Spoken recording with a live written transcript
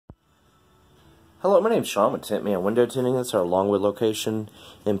Hello, my name's Sean with Tint Window Tinting. It's our Longwood location,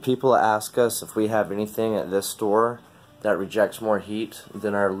 and people ask us if we have anything at this store that rejects more heat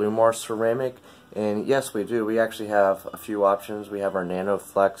than our Llumar Ceramic, and yes, we do. We actually have a few options. We have our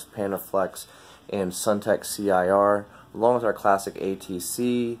Nanoflex, Panoflex, and Suntech CIR, along with our classic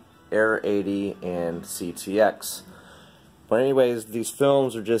ATC, Air 80, and CTX. But anyways, these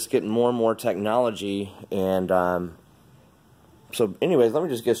films are just getting more and more technology, and so anyways, let me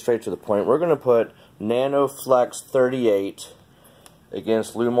just get straight to the point. We're going to put Nanoflex 38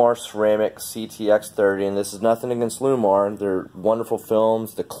 against Llumar Ceramic CTX 30, and this is nothing against Llumar. They're wonderful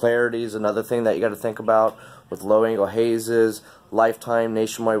films. The clarity is another thing that you got to think about with low angle hazes, lifetime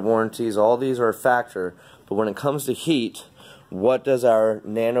nationwide warranties. All these are a factor, but when it comes to heat, what does our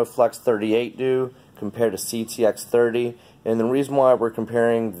Nanoflex 38 do compared to CTX 30? And the reason why we're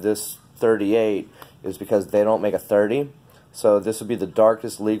comparing this 38 is because they don't make a 30. So this would be the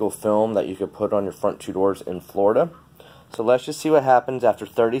darkest legal film that you could put on your front two doors in Florida. So let's just see what happens after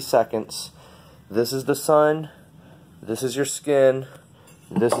 30 seconds. This is the sun, this is your skin,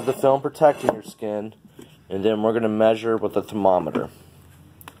 this is the film protecting your skin, and then we're going to measure with a thermometer.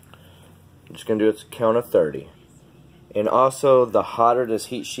 I'm just going to do a count of 30. And also, the hotter this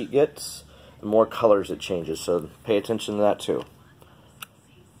heat sheet gets, the more colors it changes, so pay attention to that too.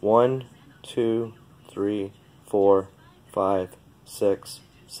 1, 2, 3, 4, 5, 6,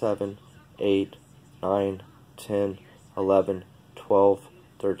 7, 8, 9, 10, 11, 12,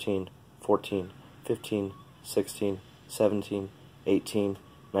 13, 14, 15, 16, 17, 18,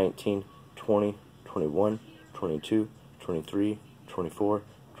 19, 20, 21, 22, 23, 24,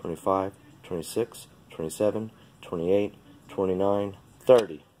 25, 26, 27, 28, 29,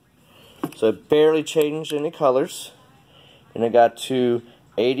 30. So it barely changed any colors, and it got to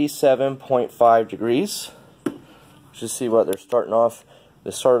 87.5 degrees. Just see what they're starting off.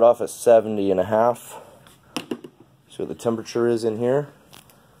 They started off at 70.5. See what the temperature is in here.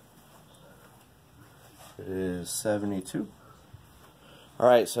 It is 72.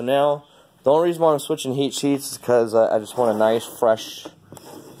 Alright, so now the only reason why I'm switching heat sheets is because I just want a nice fresh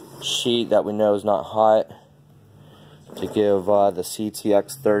sheet that we know is not hot to give the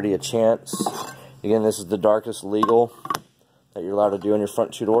CTX 30 a chance. Again, this is the darkest legal that you're allowed to do on your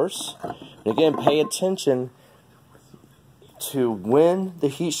front two doors. And again, pay attention to when the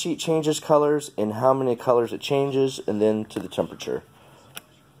heat sheet changes colors and how many colors it changes, and then to the temperature.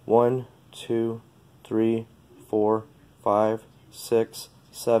 1, 2, 3, 4, 5, 6,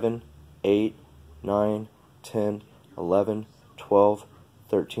 7, 8, 9, 10, 11, 12,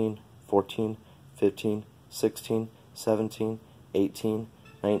 13, 14, 15, 16, 17, 18,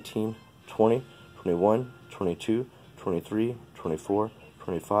 19, 20, 21, 22, 23, 24,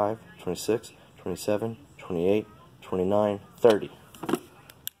 25, 26, 27, 28, 29, 30.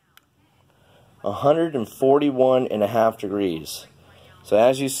 141.5 degrees. So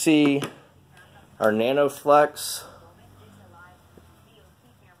as you see, our Nanoflex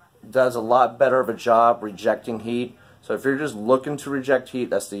does a lot better of a job rejecting heat. So if you're just looking to reject heat,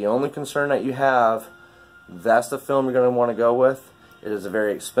 that's the only concern that you have, that's the film you're going to want to go with. It is a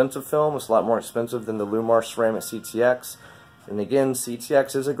very expensive film. It's a lot more expensive than the Llumar Ceramic CTX. And again,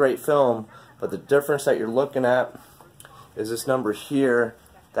 CTX is a great film, but the difference that you're looking at is this number here.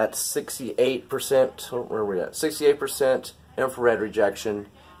 That's 68%, where are we at? 68% infrared rejection,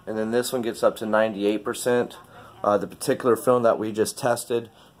 and then this one gets up to 98%. The particular film that we just tested,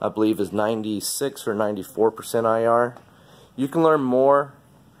 I believe, is 96 or 94% IR. You can learn more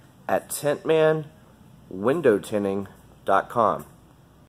at tintmanwindowtinting.com.